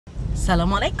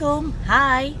Assalamualaikum.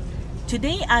 Hi.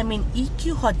 Today I'm in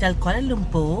EQ Hotel Kuala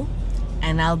Lumpur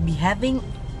and I'll be having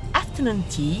afternoon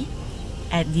tea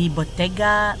at the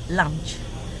Bottega lounge.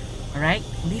 Alright,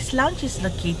 this lounge is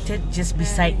located just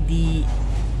beside the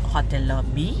hotel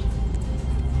lobby.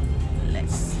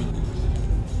 Let's see.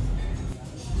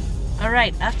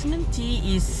 Alright, afternoon tea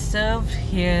is served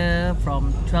here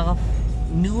from 12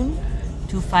 noon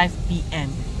to 5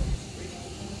 p.m.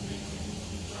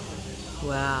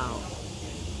 Wow,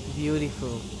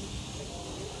 beautiful.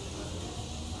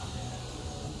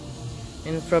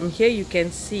 And from here you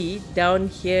can see down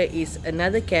here is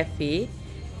another cafe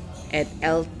at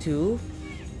L2.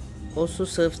 Also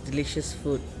serves delicious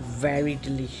food, very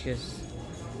delicious.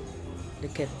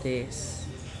 Look at this.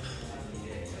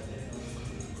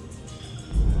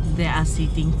 There are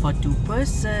seating for 2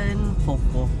 person, for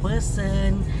 4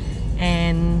 person,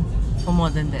 and for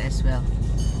more than that as well.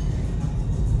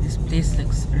 This place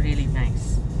looks really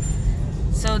nice.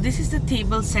 So this is the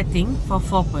table setting for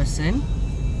 4 person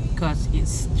because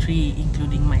it's 3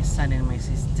 including my son and my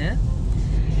sister.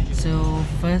 So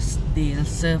first they'll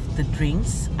serve the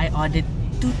drinks. I ordered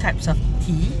 2 types of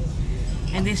tea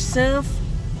and they serve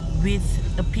with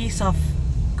a piece of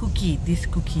cookie. This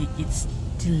cookie, it's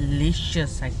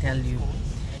delicious, I tell you.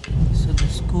 So the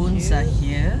scones are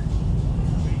here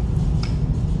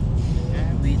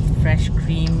with fresh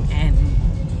cream and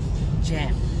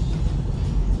jam.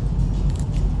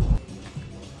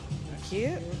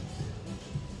 Cute.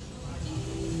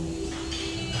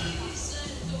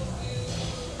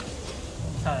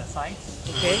 Size.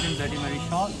 Okay. Bloody Mary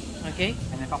shot. Okay.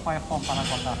 And then papaya from panna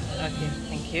cotta. Okay.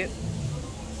 Thank you.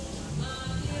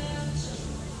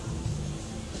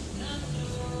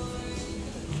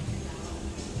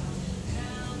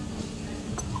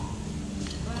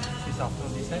 This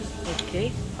afternoon dishes.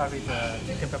 Okay. Start with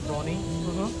chicken pepperoni,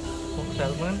 smoked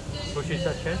salmon,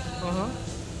 bruschetta cheese,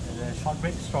 and then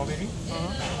shortbread strawberry,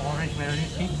 orange melon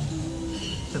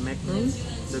seeds, the macaroons,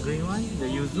 the green one, the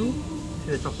yuzu,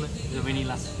 the chocolate, the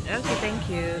vanilla. Okay, thank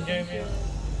you. Enjoy meal.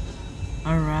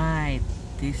 Alright,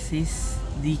 this is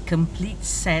the complete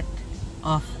set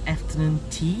of afternoon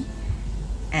tea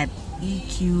at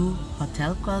EQ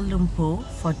Hotel Kuala Lumpur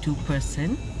for 2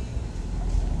 person.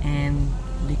 And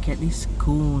look at these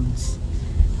scones.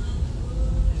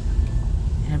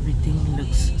 Everything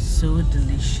looks so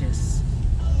delicious.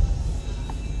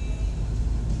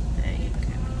 There you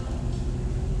go.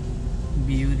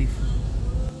 Beautiful.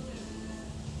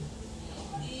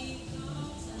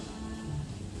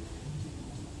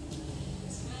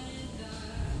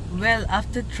 Well,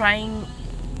 after trying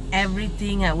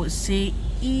everything, I would say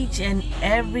each and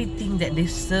everything that they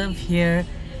serve here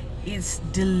is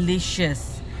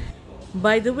delicious.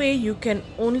 By the way, you can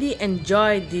only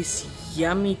enjoy this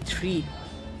yummy treat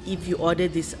if you order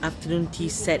this afternoon tea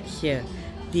set here.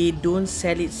 They don't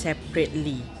sell it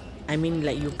separately. I mean,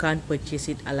 like, you can't purchase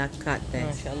it a la carte there.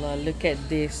 MashaAllah, look at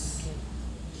this.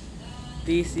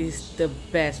 This is the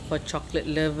best for chocolate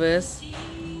lovers.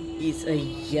 It's a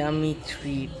yummy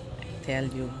treat, I tell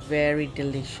you, very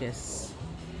delicious.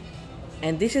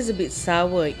 And this is a bit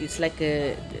sour. It's like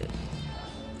a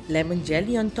lemon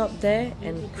jelly on top there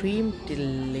and cream,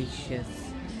 delicious.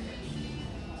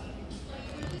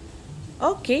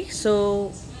 Okay,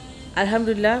 so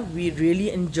Alhamdulillah, we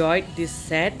really enjoyed this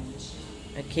set.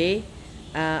 Okay,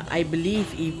 I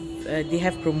believe if they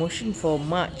have promotion for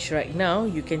March right now,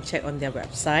 you can check on their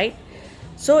website.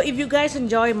 So if you guys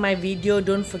enjoy my video,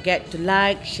 don't forget to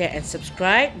like, share and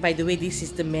subscribe. By the way, this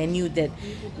is the menu that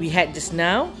we had just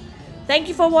now. Thank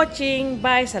you for watching.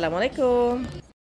 Bye. Assalamualaikum.